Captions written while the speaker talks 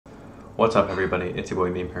What's up, everybody? It's your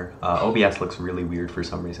boy Meme here. OBS looks really weird for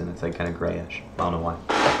some reason. It's like kind of grayish. I don't know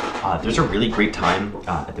why. There's a really great time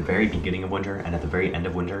at the very beginning of winter and at the very end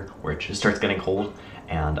of winter where it just starts getting cold,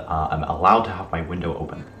 and I'm allowed to have my window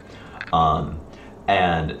open.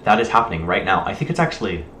 And that is happening right now. I think it's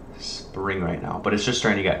actually spring right now, but it's just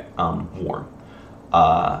starting to get warm.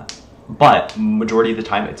 But majority of the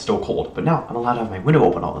time it's still cold. But now I'm allowed to have my window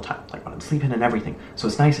open all the time, like when I'm sleeping and everything. So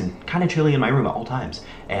it's nice and kind of chilly in my room at all times,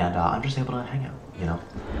 and I'm just able to hang out, you know.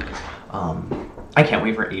 I can't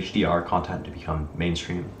wait for HDR content to become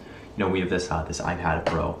mainstream. You know, we have this this iPad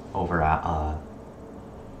Pro over at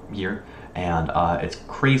here, and it's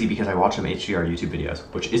crazy because I watch some HDR YouTube videos,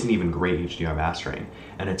 which isn't even great HDR mastering,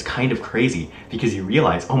 and it's kind of crazy because you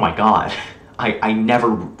realize, oh my god, I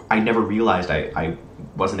never realized I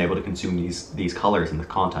wasn't able to consume these colors and the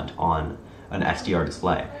content on an SDR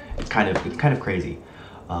display. It's kind of crazy.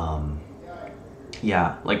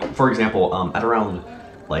 Yeah, like for example, at around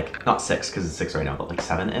like not 6 because it's 6 right now, but like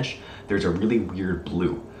 7-ish, there's a really weird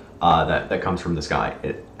blue that comes from the sky.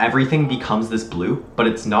 Everything becomes this blue, but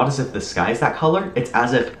it's not as if the sky is that color. It's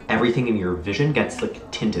as if everything in your vision gets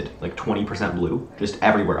like tinted, like 20% blue, just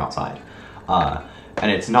everywhere outside. And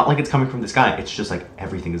it's not like it's coming from the sky, it's just like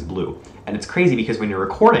everything is blue. And it's crazy because when you're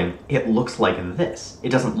recording, it looks like this. It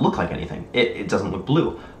doesn't look like anything. It doesn't look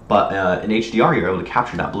blue. But in HDR, you're able to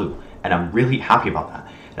capture that blue. And I'm really happy about that.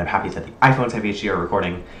 And I'm happy that the iPhones have HDR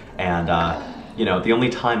recording. And you know, the only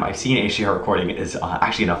time I've seen HDR recording is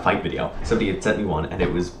actually in a fight video. Somebody had sent me one, and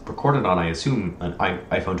it was recorded on, I assume, an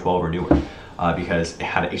iPhone 12 or newer, because it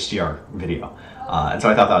had an HDR video. And so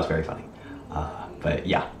I thought that was very funny. But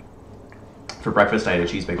yeah. For breakfast, I had a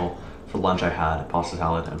cheese bagel. For lunch, I had pasta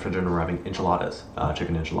salad. And for dinner, we're having enchiladas,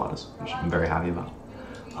 chicken enchiladas, which I'm very happy about.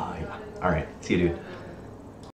 Yeah. All right. See you, dude.